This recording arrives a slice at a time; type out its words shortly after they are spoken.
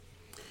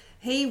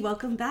Hey,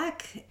 welcome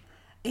back.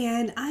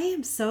 And I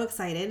am so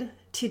excited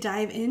to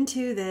dive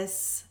into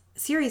this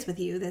series with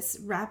you, this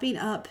wrapping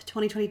up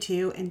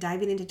 2022 and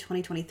diving into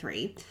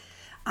 2023.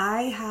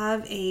 I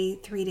have a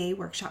 3-day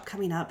workshop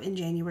coming up in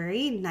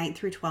January 9th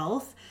through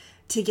 12th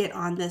to get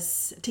on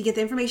this, to get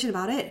the information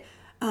about it.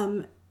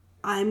 I'm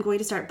going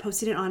to start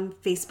posting it on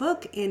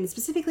Facebook and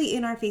specifically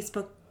in our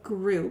Facebook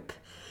group.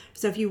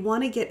 So if you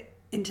want to get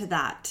into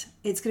that,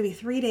 it's going to be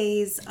 3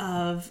 days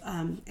of,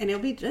 and it'll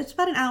be just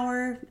about an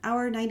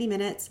hour, 90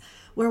 minutes,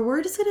 where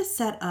we're just going to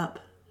set up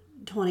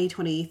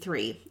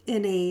 2023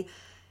 in a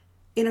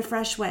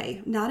fresh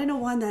way, not in a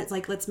one that's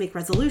like, let's make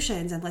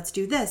resolutions and let's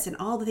do this and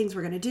all the things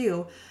we're going to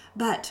do,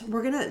 but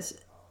we're going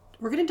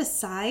to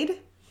decide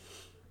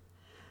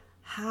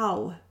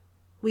how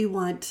we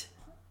want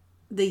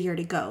the year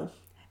to go.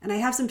 And I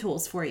have some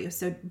tools for you,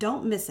 so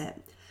don't miss it.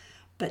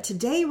 But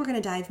today we're going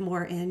to dive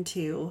more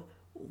into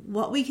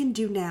what we can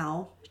do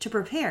now to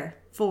prepare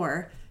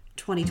for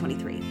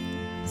 2023.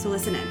 So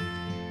listen in.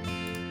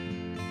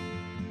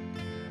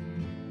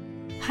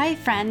 Hi,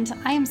 friend.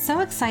 I am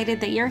so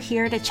excited that you're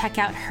here to check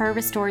out Her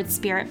Restored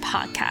Spirit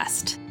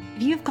podcast.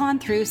 If you've gone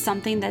through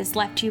something that has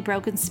left you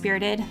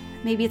broken-spirited,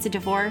 maybe it's a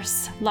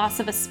divorce,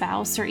 loss of a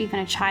spouse, or even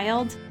a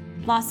child,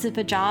 loss of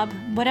a job,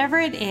 whatever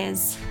it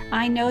is,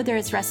 I know there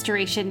is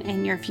restoration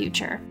in your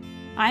future.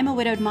 I'm a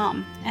widowed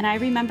mom, and I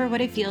remember what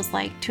it feels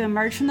like to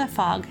emerge from the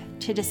fog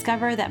to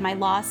discover that my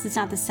loss is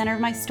not the center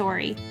of my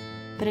story,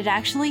 but it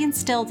actually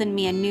instilled in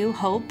me a new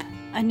hope,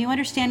 a new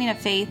understanding of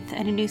faith,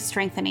 and a new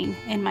strengthening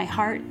in my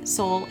heart,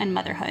 soul, and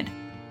motherhood.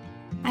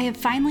 I have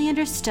finally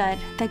understood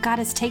that God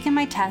has taken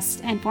my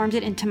test and formed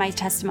it into my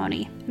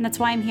testimony, and that's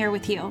why I'm here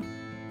with you.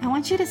 I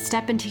want you to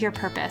step into your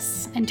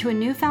purpose, into a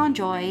newfound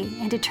joy,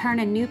 and to turn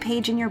a new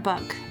page in your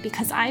book,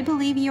 because I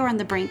believe you are on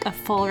the brink of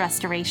full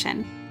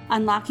restoration,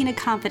 unlocking a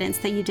confidence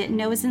that you didn't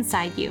know was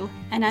inside you,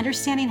 and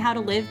understanding how to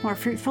live more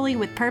fruitfully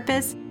with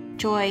purpose,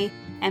 joy,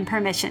 and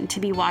permission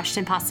to be washed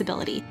in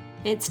possibility.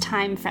 It's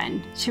time,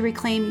 friend, to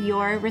reclaim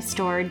your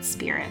restored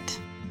spirit.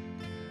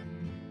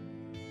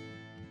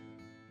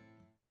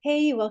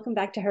 Hey, welcome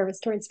back to Her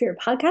Restored Spirit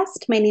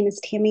podcast. My name is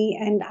Tammy,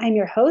 and I'm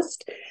your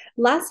host.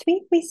 Last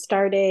week, we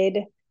started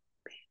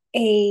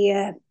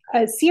a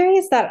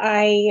series that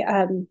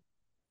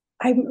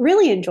I'm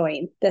really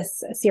enjoying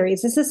this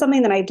series. This is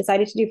something that I've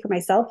decided to do for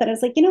myself. And I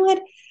was like, you know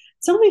what?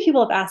 So many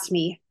people have asked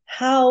me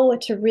how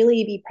to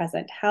really be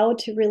present, how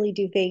to really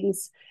do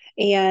things.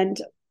 And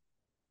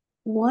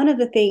one of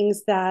the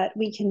things that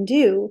we can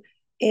do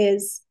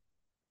is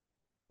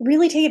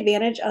really take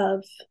advantage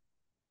of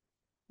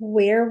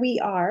where we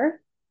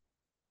are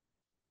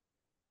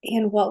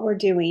and what we're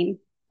doing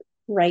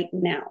right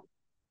now.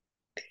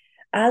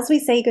 As we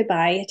say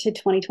goodbye to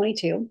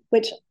 2022,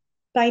 which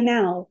by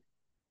now,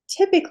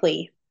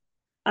 typically,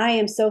 I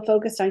am so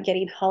focused on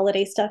getting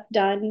holiday stuff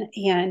done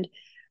and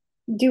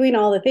doing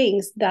all the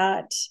things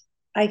that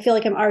I feel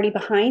like I'm already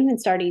behind in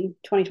starting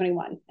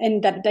 2021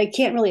 and that I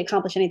can't really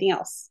accomplish anything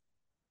else.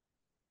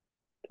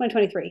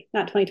 2023,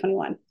 not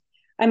 2021.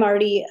 I'm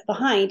already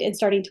behind in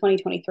starting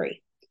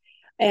 2023.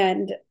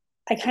 And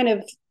I kind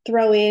of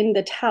throw in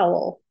the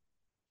towel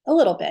a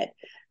little bit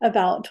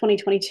about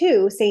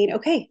 2022 saying,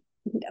 okay,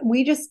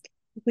 we just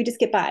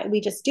get by.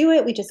 We just do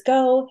it. We just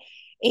go.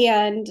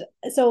 And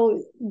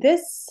so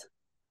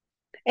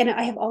and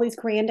I have all these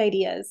grand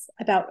ideas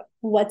about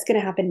what's going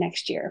to happen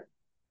next year.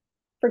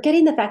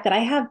 Forgetting the fact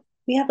that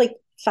we have like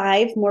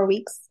 5 more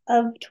weeks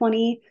of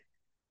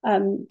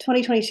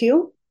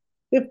 2022.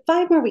 We have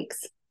 5 more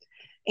weeks.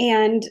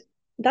 And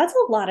that's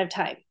a lot of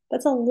time.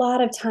 That's a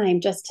lot of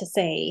time just to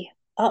say,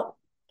 oh,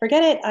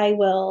 forget it.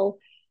 I'll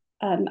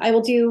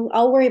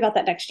worry about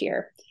that next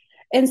year.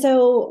 And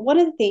so one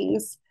of the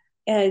things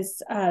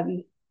is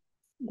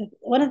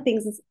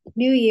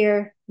new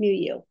year, new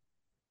you.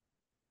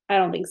 I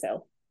don't think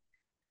so.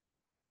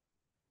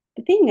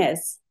 The thing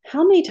is,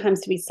 how many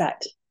times do we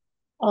set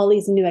all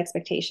these new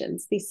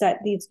expectations? We set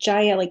these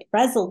giant like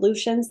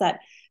resolutions that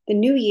the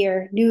new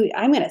year,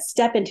 I'm going to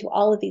step into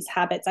all of these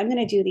habits. I'm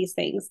going to do these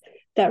things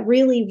that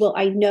really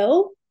I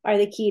know are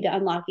the key to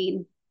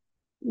unlocking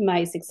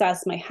my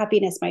success, my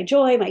happiness, my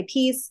joy, my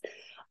peace,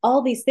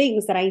 all these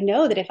things that I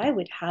know that if I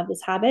would have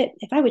this habit,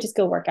 if I would just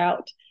go work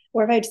out,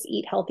 or if I just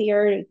eat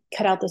healthier,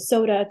 cut out the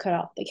soda, cut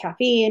out the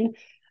caffeine,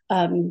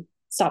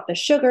 stop the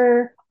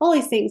sugar, all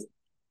these things,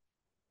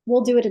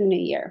 we'll do it in the new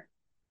year.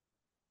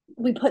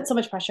 We put so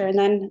much pressure, and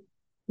then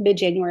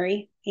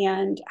mid-January,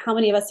 and how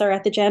many of us are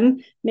at the gym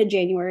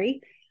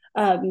mid-January?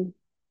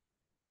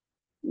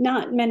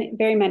 Not many,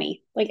 very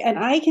many. And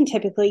I can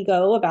typically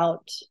go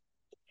about,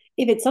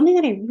 if it's something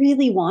that I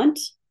really want,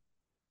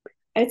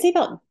 I would say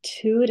about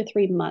 2 to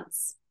 3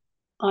 months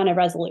on a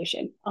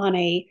resolution, on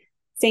a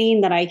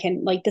saying that I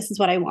can, this is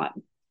what I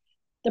want.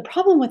 The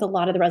problem with a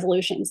lot of the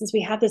resolutions is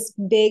we have this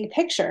big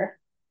picture,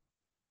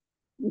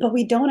 but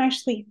we don't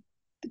actually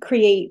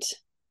create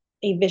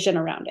a vision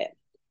around it.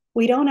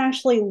 We don't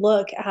actually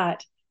look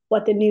at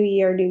what the new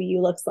year, new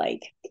you looks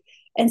like.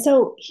 And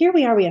so here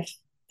we are, we have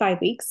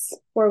 5 weeks,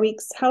 4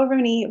 weeks, however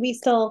many, we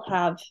still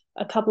have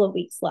a couple of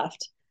weeks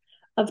left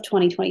of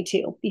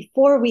 2022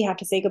 before we have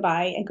to say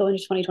goodbye and go into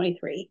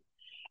 2023.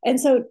 And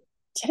so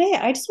today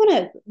I just want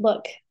to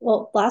look.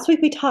 Well, last week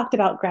we talked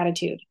about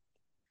gratitude.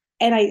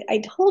 And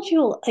I told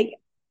you, like,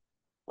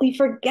 we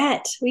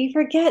forget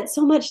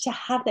so much to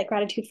have that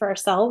gratitude for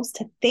ourselves,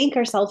 to thank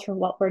ourselves for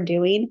what we're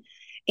doing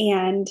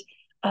and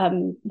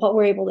what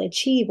we're able to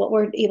achieve, what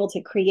we're able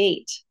to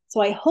create. So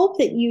I hope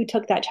that you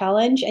took that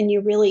challenge and you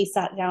really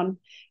sat down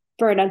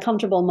for an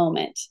uncomfortable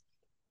moment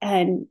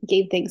and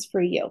gave thanks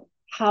for you,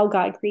 how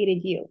God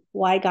created you,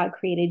 why God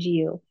created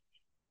you,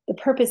 the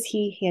purpose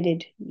He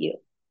handed you.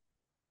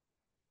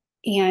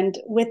 And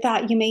with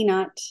that, you may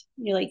not,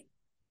 you're like,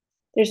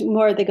 there's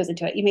more that goes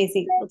into it. You may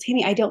think, well,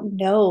 Tammy, I don't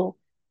know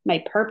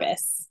my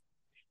purpose.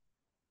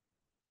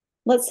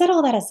 Let's set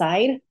all that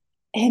aside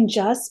and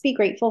just be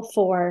grateful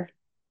for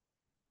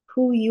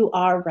who you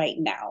are right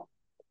now,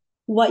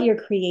 what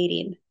you're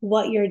creating,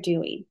 what you're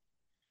doing.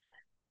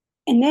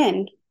 And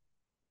then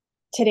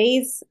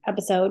today's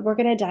episode, we're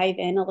going to dive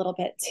in a little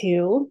bit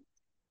to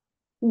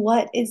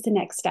what is the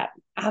next step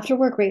after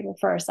we're grateful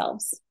for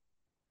ourselves.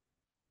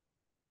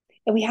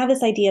 And we have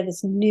this idea of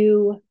this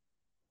new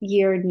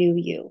year, new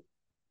you.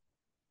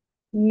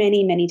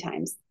 Many, many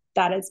times.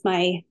 That is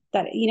I'm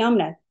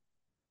gonna,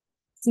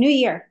 it's new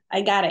year.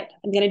 I got it.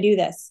 I'm gonna do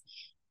this.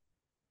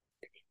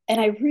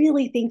 And I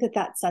really think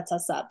that sets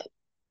us up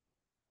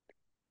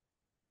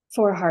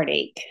for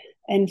heartache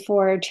and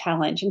for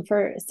challenge and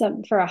for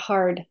a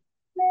hard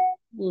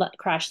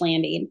crash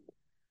landing.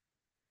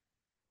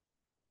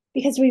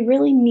 Because we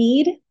really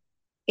need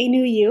a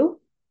new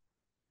you.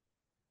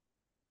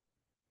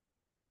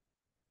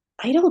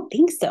 I don't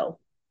think so.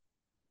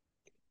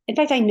 In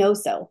fact, I know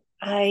so.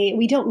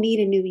 We don't need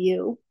a new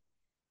you.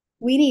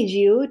 We need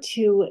you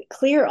to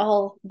clear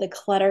all the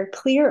clutter,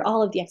 clear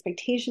all of the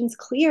expectations,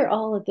 clear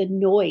all of the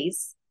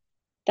noise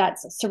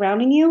that's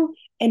surrounding you,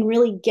 and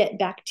really get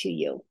back to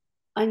you.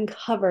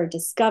 Uncover,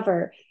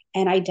 discover,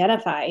 and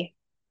identify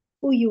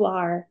who you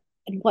are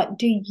and what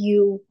do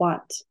you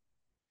want.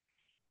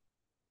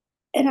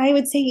 And I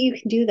would say you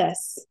can do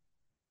this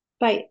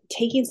by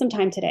taking some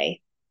time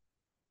today.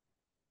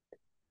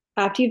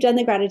 After you've done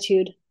the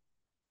gratitude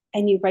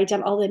and you write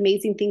down all the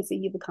amazing things that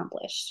you've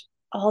accomplished,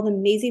 all the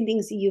amazing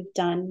things that you've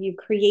done, you've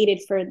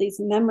created for these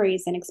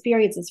memories and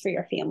experiences for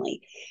your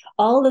family,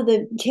 all of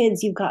the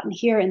kids you've gotten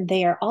here and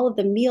there, all of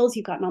the meals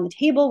you've gotten on the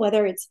table,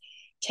 whether it's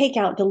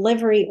takeout,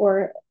 delivery,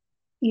 or,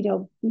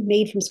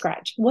 made from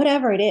scratch,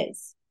 whatever it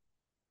is,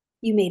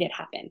 you made it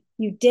happen.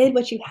 You did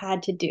what you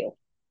had to do.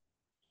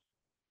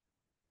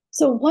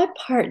 So what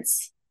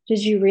parts did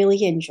you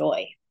really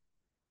enjoy?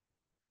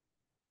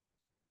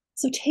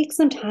 So take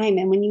some time,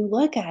 and when you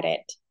look at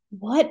it,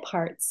 what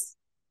parts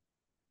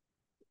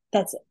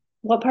of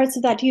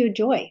that do you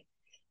enjoy?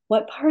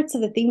 What parts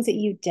of the things that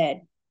you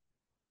did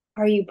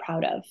are you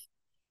proud of?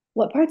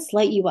 What parts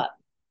light you up?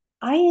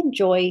 I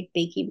enjoy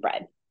baking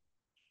bread.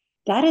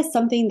 That is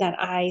something that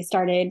I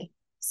started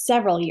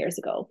several years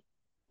ago.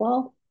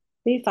 Well,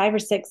 maybe 5 or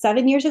 6,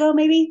 7 years ago,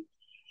 maybe.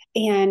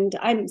 And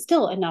I'm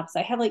still a novice.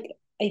 I have like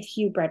a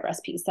few bread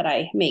recipes that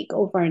I make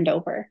over and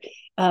over.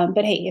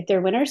 But hey, if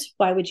they're winners,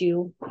 why would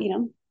you,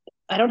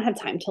 I don't have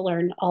time to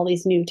learn all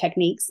these new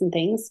techniques and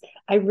things.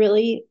 I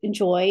really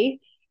enjoy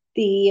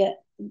the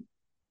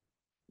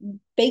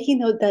baking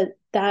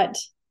that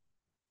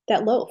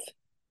loaf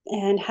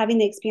and having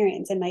the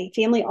experience. And my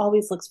family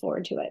always looks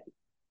forward to it.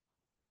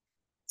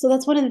 So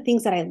that's one of the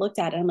things that I looked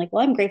at. And I'm like,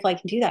 well, I'm grateful I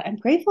can do that. I'm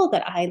grateful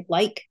that I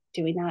like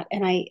doing that.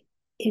 And I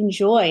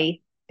enjoy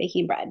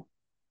baking bread.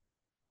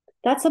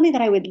 That's something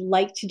that I would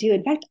like to do.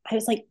 In fact, I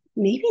was like,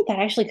 maybe that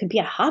actually could be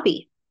a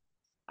hobby.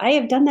 I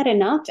have done that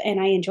enough and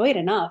I enjoy it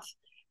enough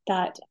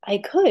that I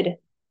could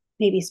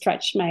maybe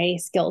stretch my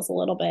skills a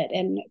little bit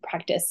and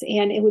practice.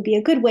 And it would be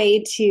a good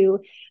way to,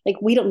 like,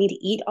 we don't need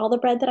to eat all the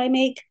bread that I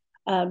make,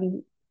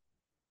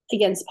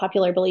 against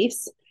popular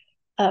beliefs.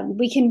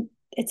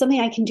 It's something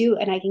I can do,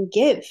 and I can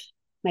give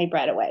my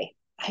bread away.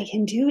 I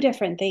can do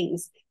different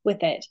things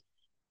with it,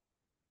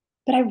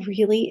 but I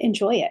really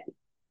enjoy it.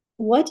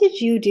 What did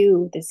you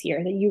do this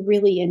year that you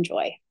really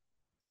enjoy?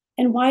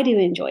 And why do you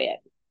enjoy it?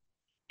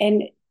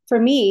 And for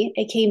me,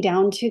 it came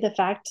down to the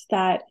fact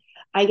that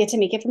I get to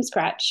make it from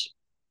scratch.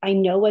 I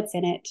know what's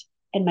in it,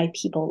 and my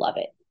people love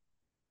it.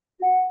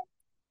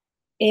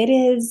 It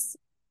is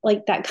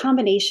like that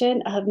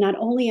combination of not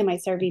only am I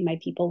serving my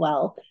people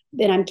well,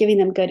 then I'm giving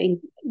them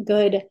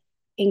good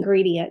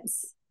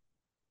ingredients,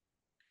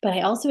 but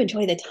I also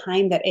enjoy the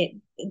time that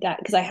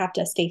because I have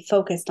to stay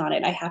focused on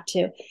it. I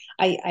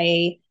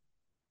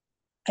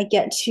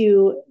get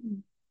to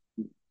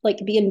like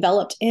be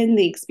enveloped in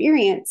the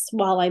experience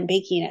while I'm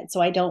baking it, so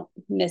I don't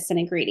miss an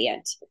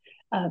ingredient.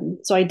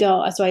 So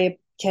I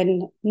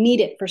can knead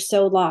it for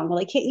so long. Well,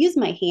 I can't use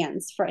my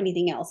hands for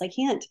anything else. I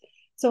can't.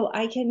 So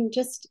I can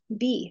just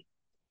be.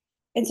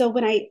 And so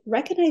when I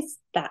recognize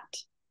that,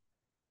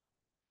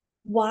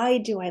 why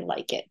do I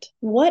like it?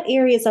 What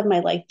areas of my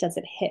life does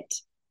it hit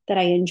that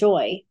I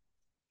enjoy?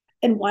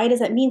 And why does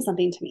that mean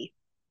something to me?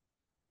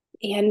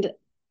 And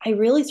I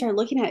really started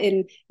looking at it,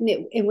 and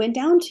it went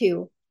down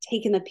to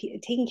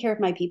taking care of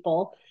my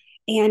people.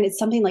 And it's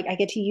something like I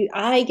get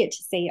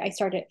to say I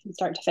started from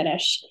start to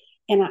finish.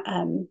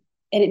 And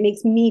it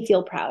makes me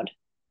feel proud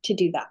to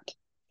do that.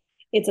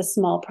 It's a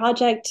small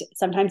project.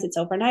 Sometimes it's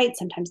overnight,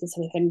 sometimes it's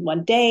within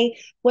one day,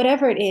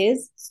 whatever it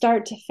is,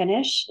 start to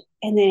finish.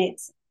 And then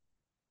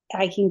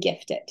I can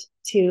gift it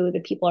to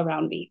the people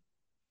around me.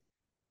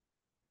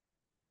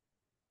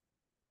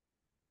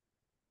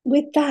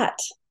 With that,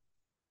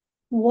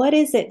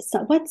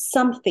 what's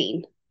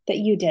something that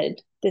you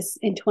did this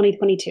in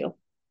 2022?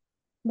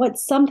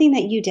 What's something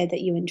that you did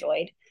that you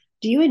enjoyed?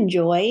 Do you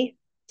enjoy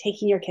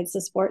taking your kids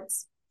to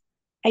sports?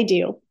 I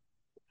do.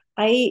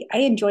 I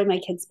enjoy my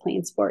kids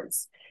playing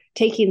sports.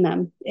 Taking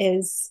them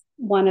is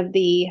one of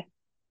the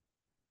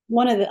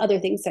other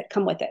things that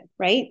come with it,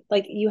 right?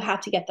 Like you have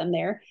to get them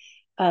there.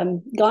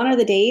 Gone are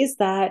the days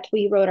that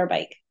we rode our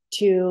bike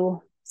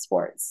to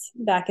sports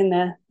back in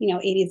the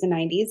 80s and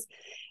 90s.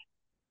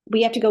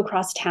 We have to go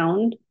cross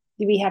town.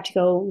 We have to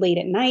go late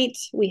at night.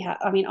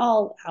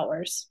 All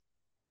hours.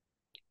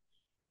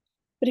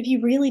 But if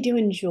you really do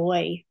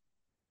enjoy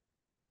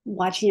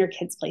watching your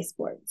kids play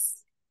sports,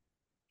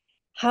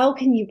 how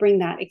can you bring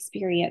that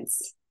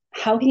experience?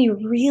 How can you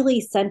really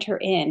center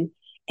in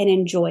and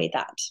enjoy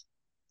that?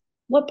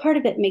 What part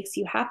of it makes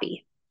you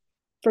happy?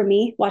 For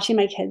me, watching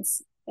my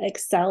kids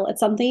excel at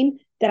something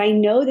that I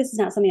know this is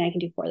not something I can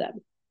do for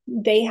them.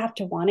 They have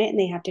to want it and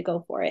they have to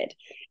go for it.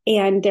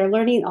 And they're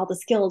learning all the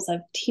skills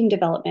of team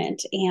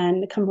development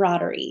and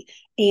camaraderie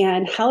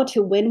and how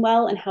to win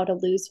well and how to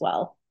lose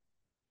well.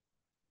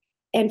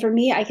 And for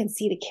me, I can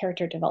see the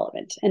character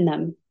development in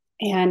them.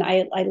 And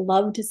I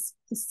love to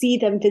see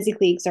them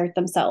physically exert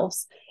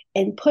themselves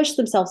and push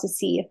themselves to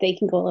see if they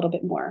can go a little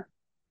bit more.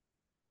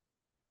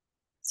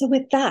 So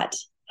with that,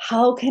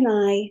 how can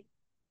I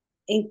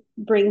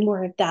bring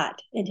more of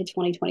that into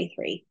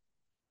 2023?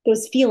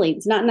 Those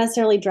feelings, not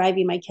necessarily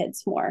driving my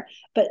kids more,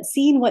 but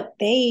seeing what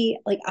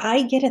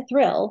I get a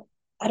thrill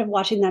out of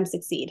watching them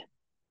succeed.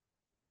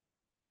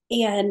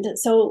 And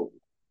so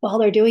while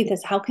they're doing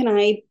this, how can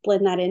I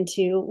blend that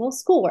into,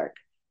 schoolwork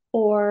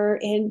or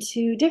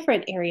into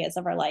different areas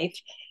of our life?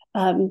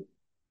 And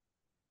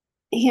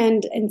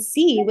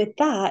see with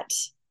that,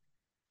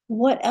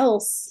 what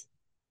else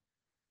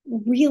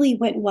really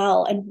went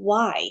well and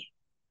why?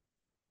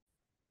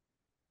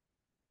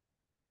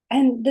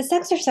 And this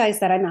exercise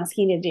that I'm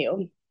asking you to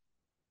do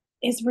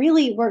is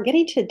really, we're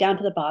getting down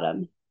to the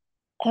bottom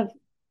of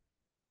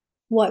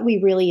what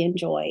we really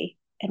enjoy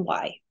and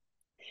why.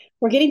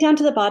 We're getting down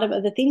to the bottom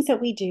of the things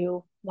that we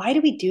do. Why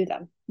do we do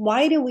them?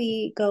 Why do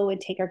we go and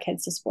take our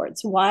kids to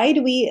sports? Why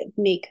do we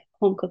make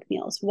home cooked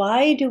meals?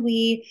 Why do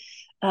we,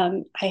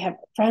 I have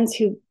friends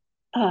who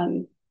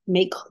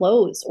make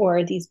clothes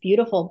or these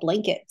beautiful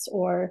blankets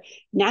or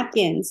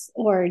napkins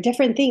or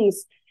different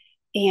things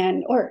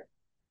or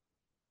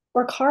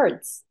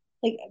cards.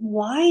 Like,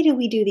 why do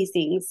we do these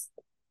things?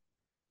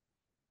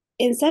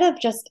 Instead of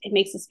just, it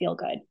makes us feel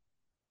good.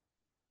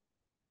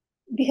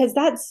 Because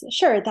that's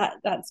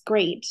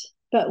great.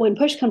 But when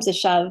push comes to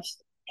shove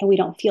and we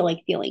don't feel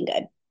like feeling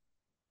good,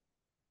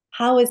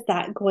 how is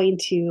that going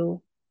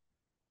to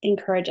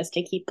encourage us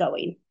to keep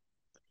going?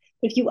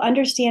 If you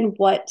understand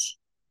what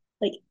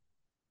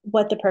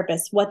the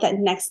purpose, what that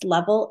next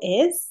level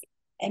is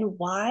and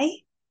why,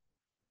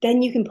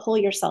 then you can pull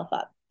yourself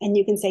up and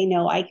you can say,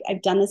 no,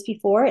 I've done this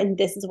before and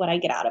this is what I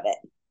get out of it.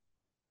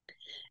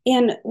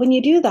 And when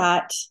you do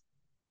that,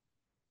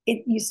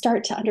 you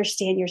start to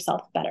understand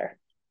yourself better.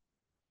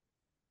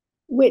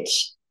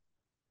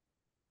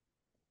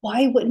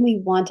 Why wouldn't we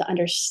want to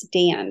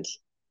understand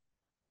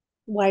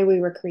why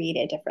we were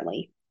created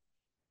differently?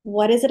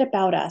 What is it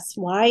about us?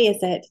 Why is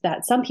it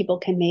that some people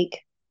can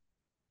make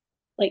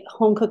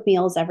home cooked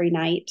meals every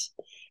night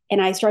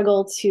and I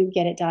struggle to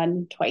get it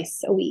done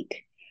twice a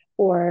week?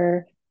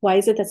 Or why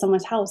is it that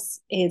someone's house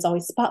is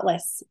always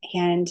spotless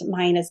and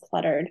mine is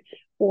cluttered?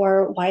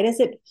 Or why does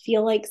it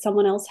feel like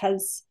someone else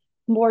has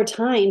more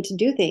time to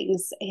do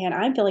things and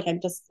I feel like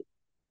I'm just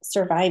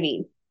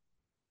surviving?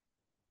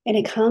 And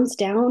it comes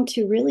down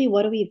to really,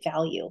 what do we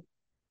value?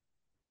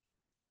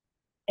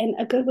 And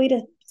a good way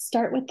to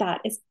start with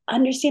that is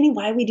understanding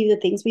why we do the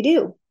things we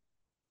do,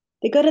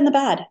 the good and the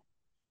bad.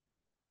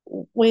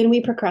 When we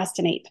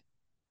procrastinate,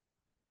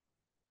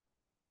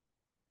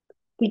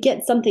 we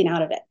get something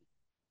out of it.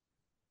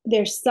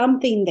 There's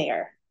something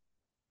there.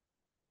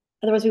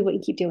 Otherwise, we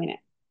wouldn't keep doing it.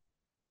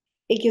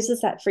 It gives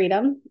us that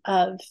freedom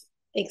of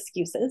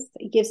excuses.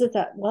 It gives us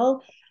that,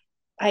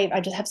 I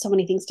just have so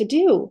many things to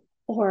do.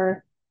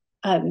 Or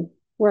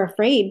we're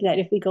afraid that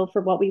if we go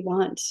for what we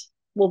want,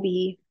 we'll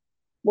be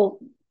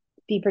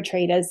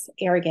portrayed as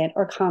arrogant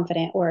or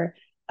confident or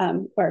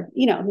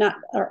not,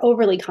 or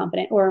overly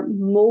confident, or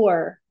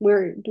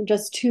we're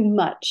just too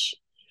much,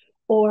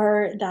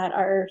 or that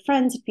our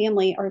friends and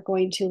family are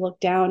going to look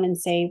down and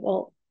say,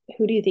 well,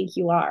 who do you think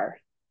you are?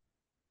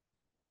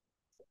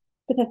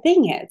 But the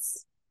thing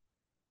is,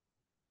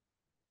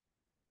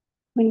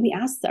 when we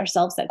ask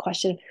ourselves that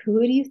question,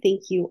 who do you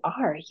think you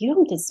are? You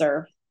don't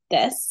deserve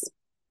this.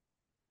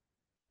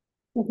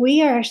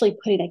 We are actually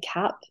putting a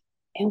cap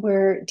and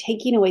we're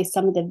taking away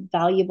some of the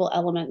valuable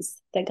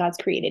elements that God's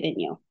created in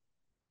you.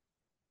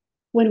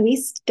 When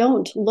we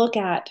don't look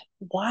at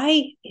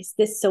why is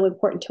this so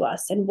important to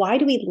us and why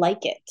do we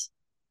like it,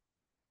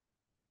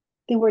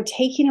 then we're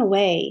taking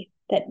away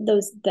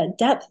the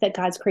depth that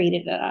God's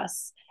created in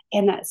us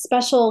and that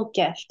special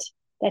gift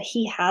that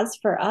He has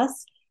for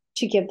us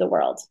to give the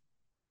world.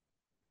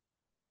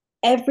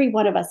 Every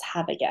one of us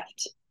have a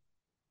gift.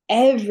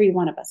 Every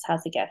one of us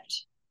has a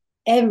gift.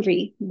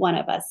 Every one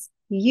of us,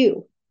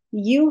 you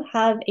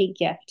have a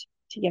gift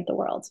to give the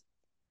world.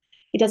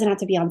 It doesn't have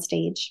to be on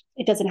stage.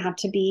 It doesn't have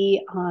to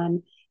be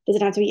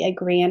a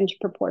grand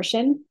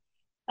proportion.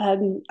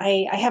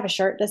 I have a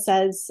shirt that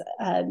says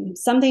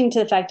something to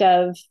the effect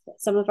of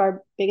some of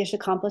our biggest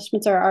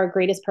accomplishments are our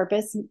greatest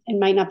purpose and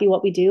might not be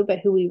what we do, but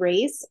who we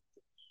raise.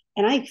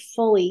 And I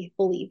fully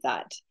believe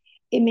that.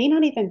 It may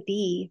not even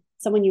be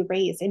someone you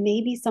raise. It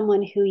may be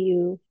someone who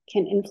you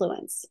can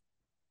influence.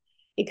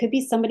 It could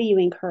be somebody you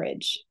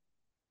encourage.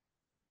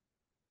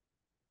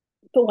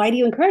 But why do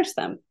you encourage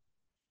them?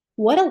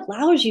 What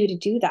allows you to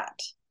do that?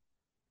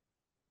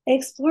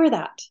 Explore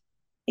that.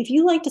 If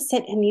you like to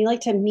sit and you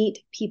like to meet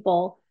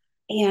people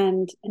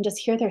and just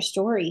hear their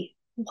story,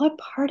 what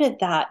part of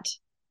that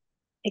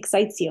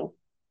excites you?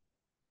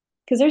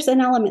 Because there's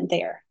an element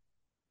there.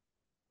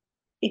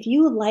 If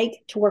you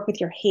like to work with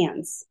your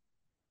hands,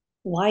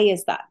 why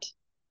is that?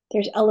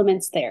 There's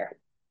elements there.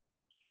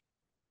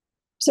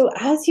 So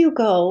as you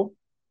go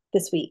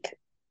this week,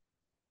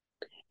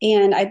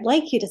 and I'd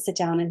like you to sit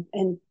down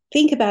and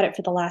think about it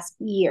for the last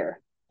year.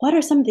 What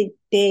are some of the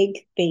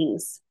big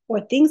things or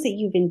things that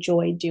you've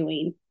enjoyed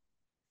doing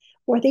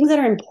or things that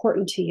are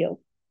important to you?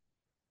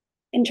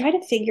 And try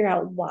to figure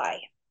out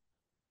why.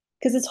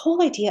 Because this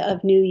whole idea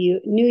of new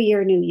year,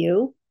 new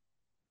you,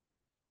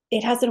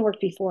 it hasn't worked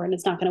before and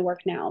it's not going to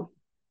work now.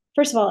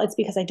 First of all, it's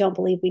because I don't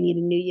believe we need a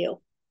new you.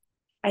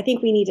 I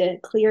think we need to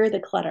clear the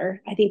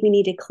clutter. I think we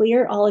need to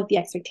clear all of the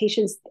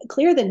expectations,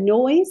 clear the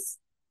noise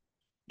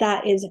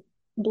that is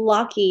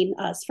blocking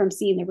us from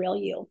seeing the real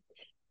you.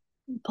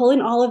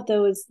 Pulling all of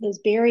those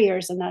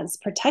barriers and those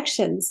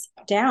protections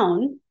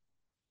down,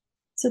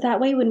 so that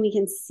way when we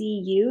can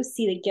see you,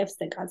 see the gifts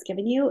that God's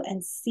given you,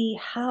 and see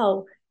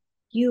how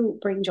you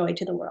bring joy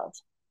to the world.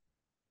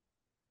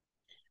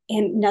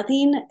 And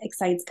nothing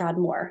excites God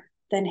more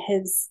than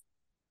his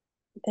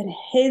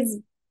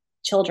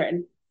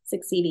children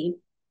succeeding.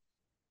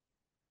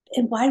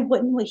 And why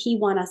wouldn't He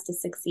want us to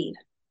succeed?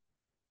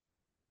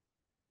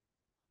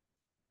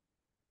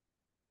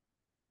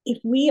 If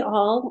we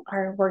all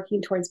are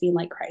working towards being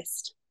like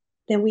Christ,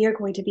 then we are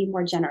going to be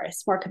more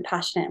generous, more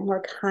compassionate,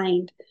 more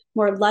kind,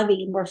 more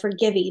loving, more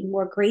forgiving,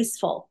 more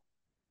graceful.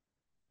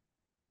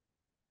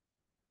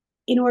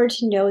 In order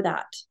to know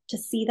that, to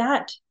see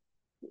that,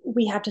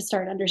 we have to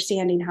start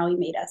understanding how He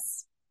made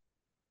us.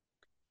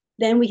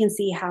 Then we can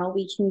see how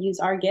we can use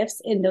our gifts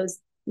in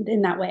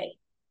that way.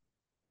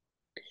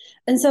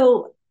 And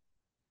so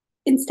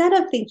instead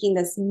of thinking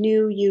this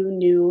new year,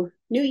 new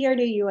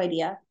you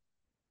idea,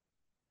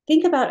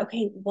 think about,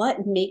 okay,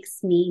 what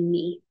makes me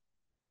me?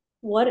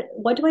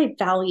 What do I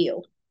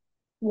value?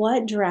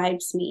 What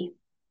drives me?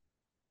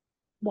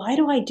 Why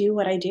do I do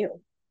what I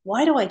do?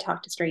 Why do I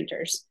talk to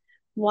strangers?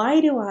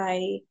 Why do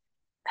I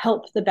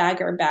help the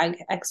bagger bag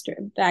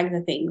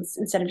the things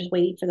instead of just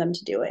waiting for them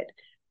to do it?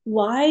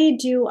 Why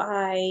do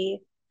I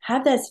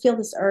feel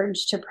this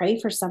urge to pray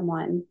for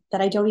someone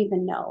that I don't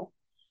even know?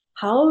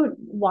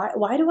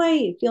 Why do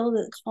I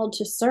feel called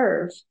to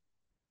serve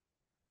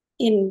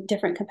in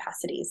different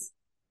capacities?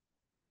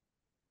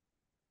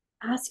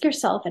 Ask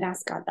yourself and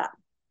ask God that.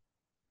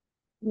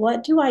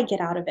 What do I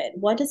get out of it?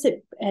 What does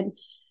it, and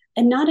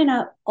not in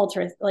a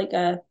altruistic,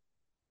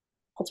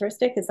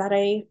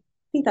 I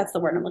think that's the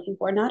word I'm looking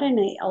for, not in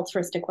an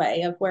altruistic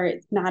way of where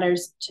it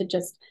matters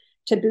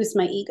to boost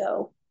my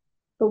ego.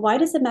 But why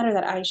does it matter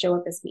that I show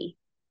up as me?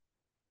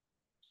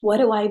 What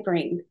do I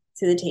bring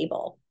to the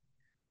table?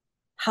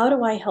 How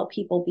do I help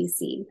people be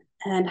seen?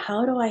 And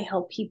how do I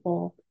help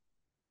people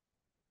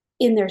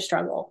in their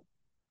struggle?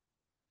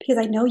 Because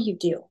I know you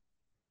do.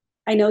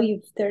 I know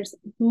there's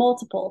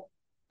multiple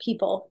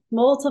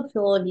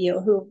of you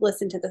who have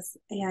listened to this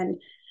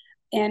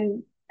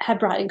and have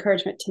brought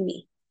encouragement to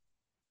me.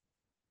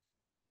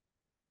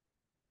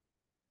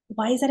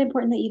 Why is that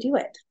important that you do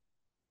it?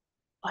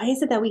 Why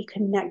is it that we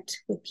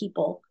connect with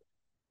people?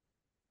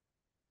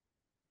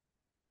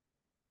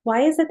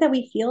 Why is it that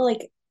we feel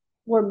like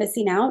we're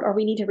missing out or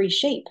we need to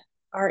reshape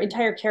our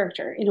entire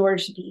character in order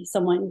to be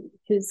someone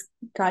who's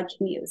God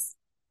can use?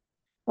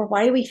 Or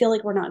why do we feel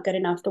like we're not good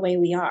enough the way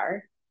we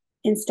are,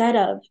 instead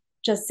of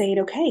just saying,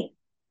 okay,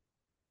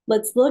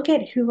 let's look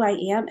at who I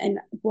am and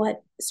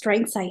what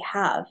strengths I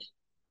have.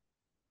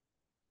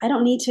 I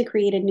don't need to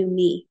create a new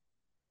me.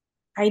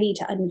 I need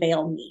to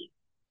unveil me.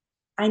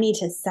 I need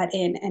to set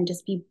in and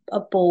just be a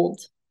bold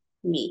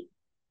me.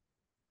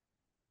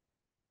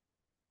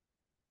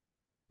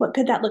 What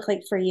could that look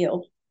like for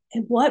you?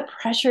 And what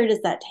pressure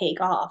does that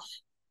take off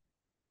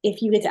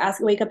if you get to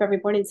wake up every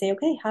morning and say,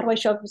 okay, how do I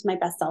show up as my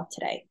best self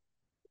today?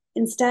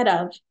 Instead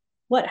of,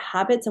 what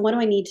habits and what do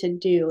I need to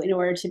do in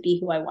order to be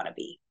who I want to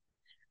be?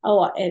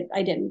 Oh,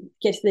 I didn't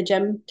get to the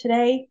gym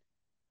today,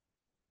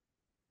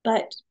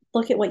 but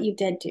look at what you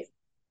did do.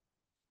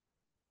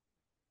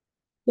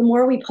 The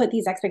more we put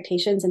these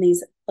expectations and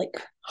these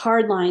like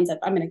hard lines of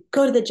I'm going to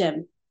go to the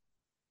gym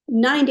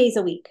 9 days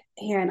a week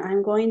and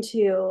I'm going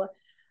to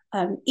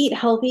eat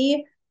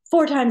healthy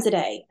 4 times a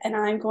day and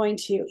I'm going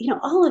to,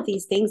 all of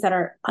these things that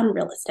are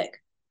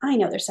unrealistic. I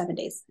know there's 7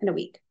 days in a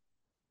week.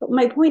 But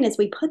my point is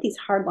we put these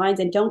hard lines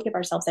and don't give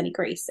ourselves any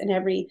grace and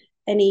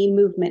any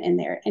movement in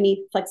there,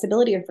 any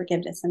flexibility or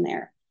forgiveness in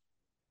there.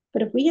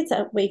 But if we get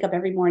to wake up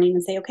every morning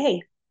and say,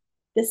 okay,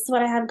 this is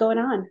what I have going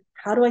on.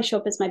 How do I show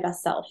up as my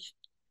best self?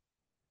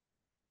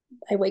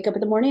 I wake up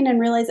in the morning and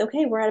realize,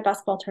 okay, we're at a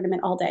basketball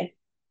tournament all day.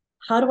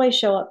 How do I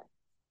show up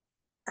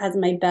as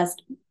my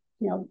best,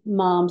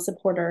 mom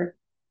supporter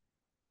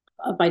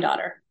of my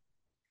daughter?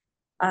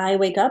 I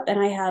wake up and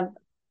I have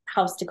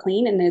house to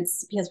clean and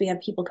it's because we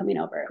have people coming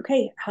over.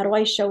 Okay, how do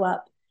I show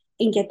up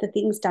and get the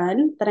things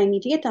done that I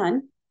need to get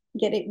done,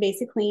 get it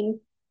basic clean,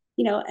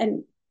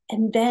 and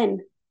then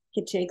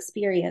get to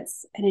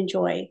experience and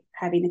enjoy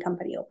having the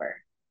company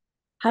over?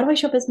 How do I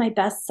show up as my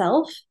best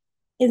self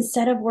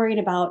instead of worrying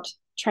about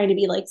trying to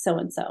be like so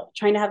and so,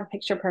 trying to have a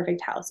picture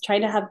perfect house,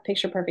 trying to have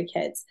picture perfect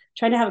kids,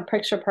 trying to have a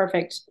picture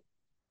perfect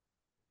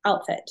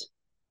outfit?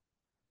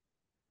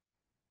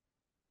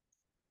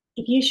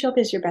 If you show up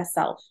as your best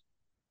self,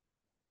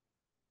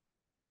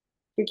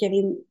 you're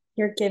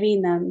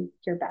giving them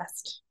your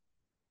best.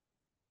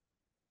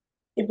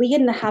 If we get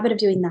in the habit of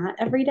doing that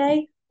every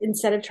day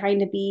instead of trying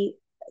to be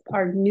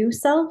our new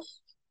self,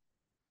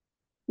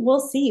 we'll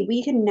see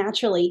we can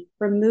naturally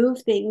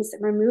remove things,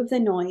 remove the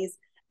noise,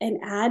 and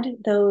add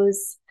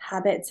those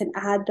habits and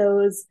add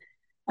those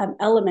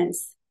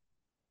elements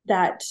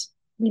that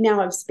we now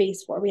have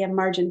space for, we have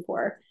margin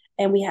for,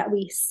 and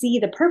we see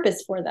the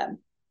purpose for them.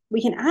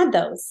 We can add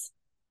those.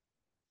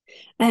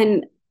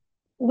 And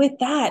with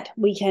that,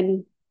 we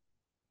can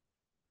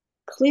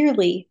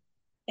clearly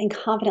and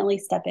confidently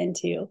step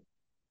into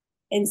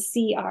and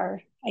see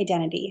our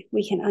identity.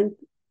 We can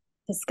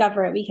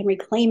discover it. We can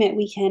reclaim it.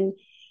 We can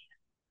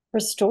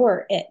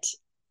restore it.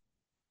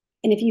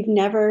 And if you've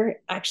never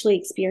actually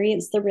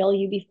experienced the real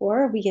you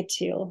before, we get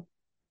to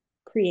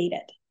create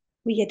it.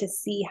 We get to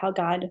see how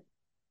God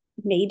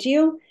made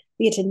you.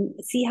 We get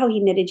to see how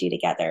he knitted you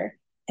together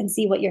and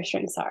see what your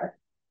strengths are.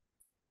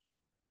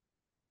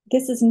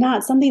 This is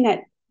not something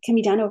that can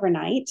be done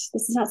overnight.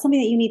 This is not something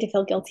that you need to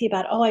feel guilty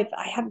about. Oh, I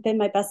haven't been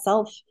my best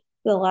self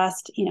for the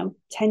last,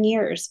 10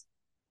 years.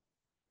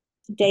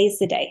 Today is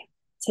the day.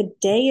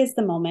 Today is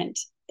the moment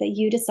that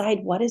you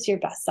decide what is your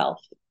best self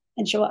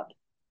and show up.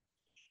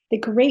 The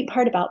great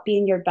part about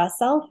being your best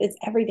self is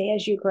every day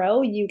as you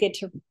grow, you get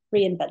to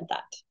reinvent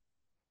that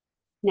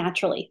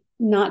naturally,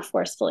 not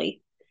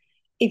forcefully.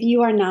 If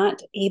you are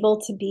not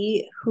able to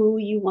be who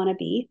you want to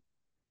be,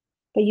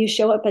 but you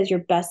show up as your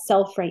best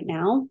self right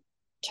now,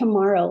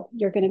 tomorrow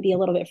you're going to be a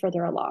little bit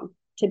further along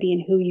to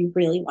being who you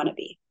really want to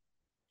be.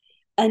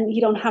 And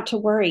you don't have to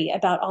worry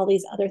about all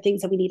these other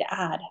things that we need to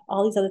add,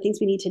 all these other things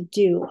we need to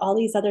do, all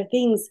these other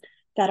things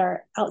that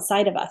are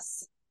outside of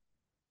us.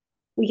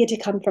 We get to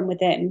come from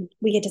within.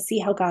 We get to see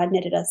how God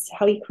knitted us,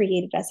 how he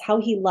created us,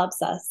 how he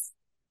loves us.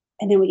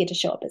 And then we get to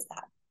show up as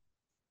that.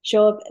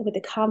 Show up with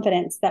the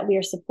confidence that we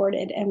are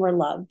supported and we're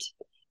loved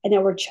and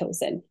that we're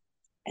chosen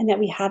and that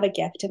we have a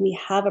gift and we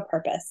have a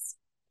purpose.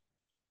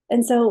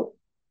 And so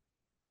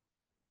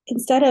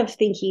instead of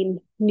thinking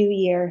new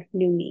year,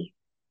 new me,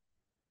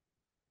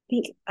 I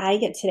think I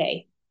get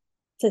today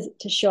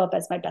to show up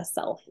as my best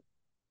self,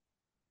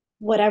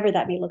 whatever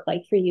that may look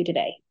like for you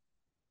today.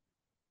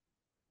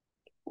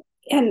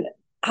 And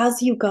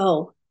as you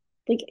go,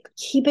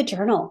 keep a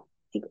journal.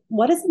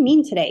 What does it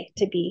mean today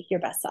to be your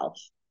best self?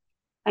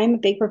 I'm a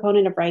big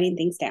proponent of writing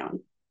things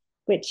down,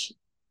 which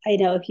I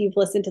know if you've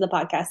listened to the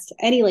podcast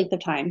any length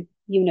of time,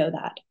 you know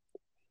that.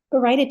 But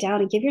write it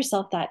down and give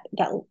yourself that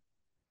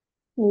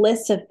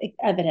list of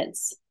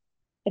evidence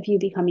of you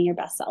becoming your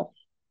best self.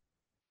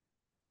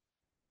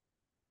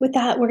 With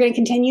that, we're going to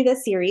continue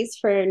this series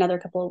for another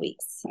couple of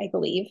weeks, I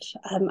believe.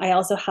 I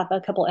also have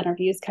a couple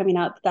interviews coming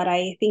up that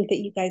I think that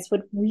you guys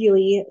would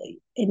really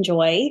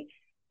enjoy.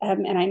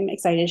 And I'm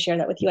excited to share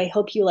that with you. I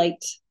hope you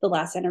liked the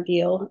last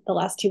interview, the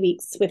last 2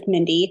 weeks with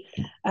Mindy.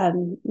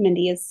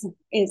 Mindy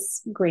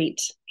is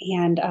great.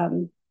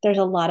 And there's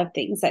a lot of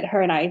things that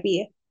her and I,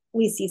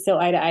 we see so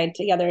eye to eye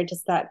together,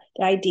 just that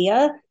the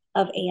idea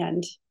of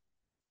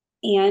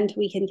and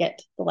we can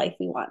get the life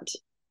we want.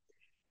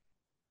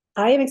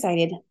 I am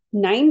excited.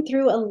 9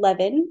 through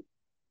 11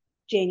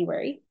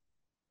 January,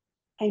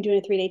 I'm doing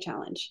a 3-day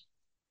challenge.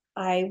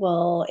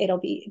 It'll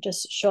be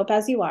just show up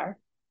as you are.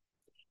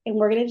 And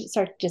we're going to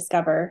start to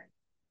discover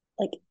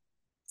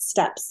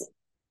steps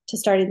to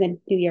starting the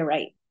new year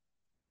right.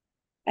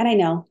 And I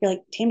know you're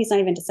like, Tammy's not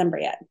even December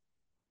yet.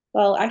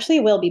 Well, actually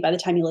it will be by the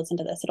time you listen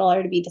to this. It'll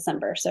already be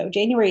December. So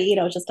January,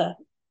 just a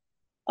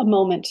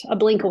moment, a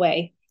blink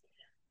away.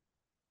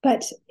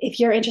 But if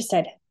you're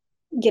interested,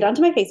 get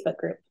onto my Facebook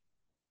group.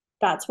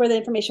 That's where the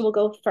information will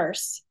go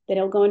first. Then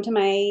it'll go into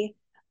my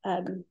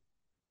mailing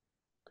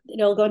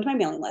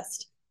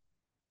list.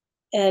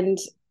 And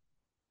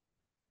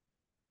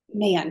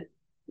man,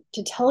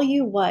 to tell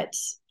you what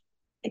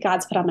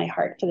God's put on my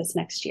heart for this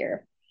next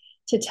year,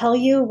 to tell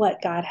you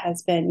what God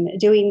has been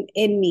doing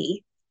in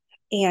me,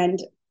 and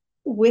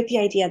with the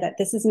idea that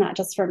this is not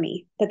just for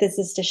me, that this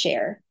is to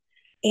share.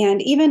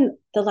 And even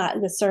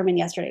the sermon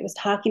yesterday was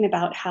talking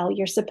about how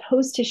you're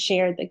supposed to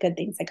share the good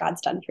things that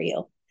God's done for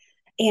you.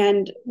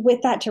 And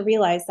with that, to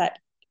realize that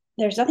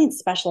there's nothing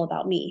special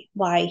about me,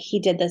 why he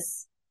did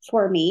this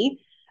for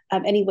me,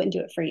 and he wouldn't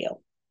do it for you.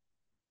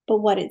 But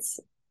what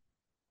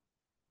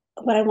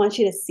I want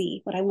you to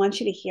see, what I want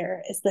you to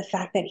hear is the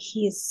fact that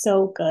he is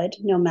so good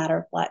no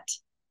matter what.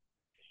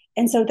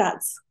 And so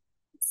that's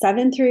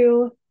 9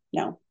 through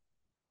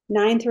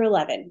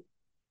 11.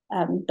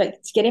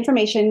 But to get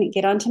information,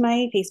 get onto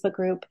my Facebook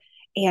group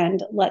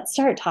and let's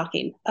start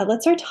talking.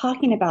 Let's start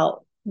talking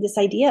about this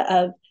idea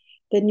of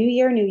the new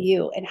year, new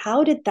you. And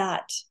how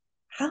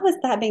has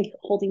that been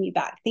holding you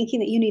back? Thinking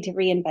that you need to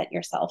reinvent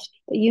yourself,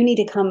 that you need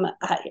to come,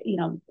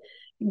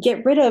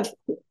 get rid of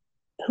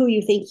who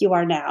you think you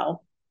are now,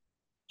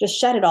 just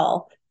shed it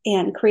all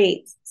and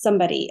create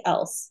somebody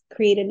else,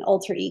 create an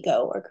alter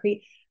ego, or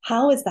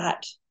how has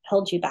that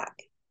held you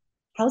back?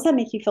 How does that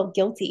make you feel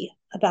guilty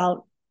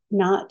about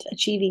not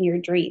achieving your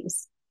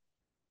dreams?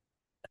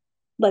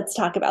 Let's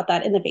talk about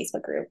that in the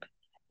Facebook group.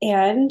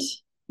 And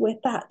with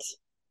that,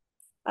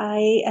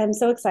 I am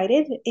so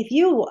excited. If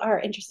you are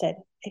interested,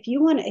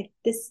 if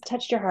this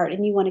touched your heart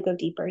and you want to go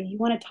deeper, you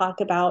want to talk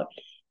about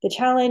the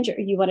challenge, or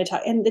you want to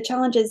talk, and the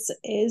challenge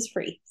is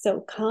free. So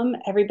come,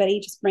 everybody,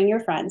 just bring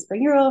your friends,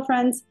 bring your oil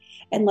friends,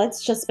 and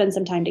let's just spend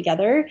some time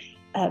together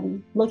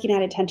looking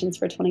at intentions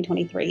for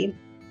 2023.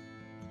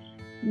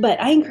 But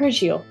I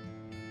encourage you,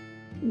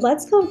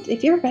 let's go.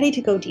 If you're ready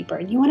to go deeper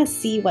and you want to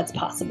see what's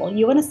possible,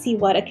 you want to see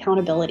what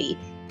accountability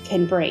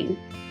can bring,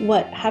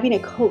 what having a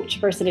coach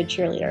versus a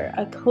cheerleader,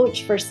 a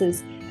coach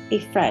versus a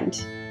friend,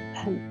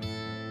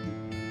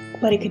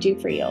 what it could do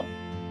for you,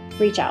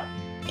 reach out,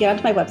 get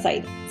onto my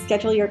website,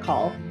 schedule your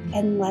call,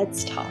 and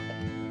let's talk.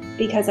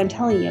 Because I'm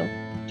telling you,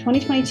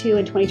 2022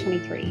 and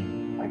 2023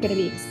 are going to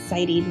be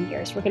exciting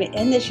years. We're going to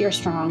end this year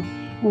strong,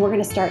 and we're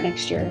going to start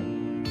next year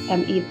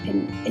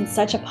in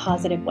such a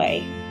positive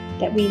way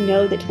that we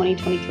know that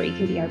 2023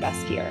 can be our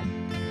best year.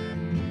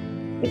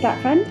 With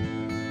that, friend,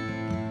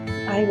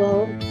 I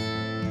will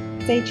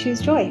say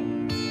choose joy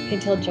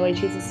until joy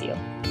chooses you.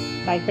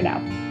 Bye for now.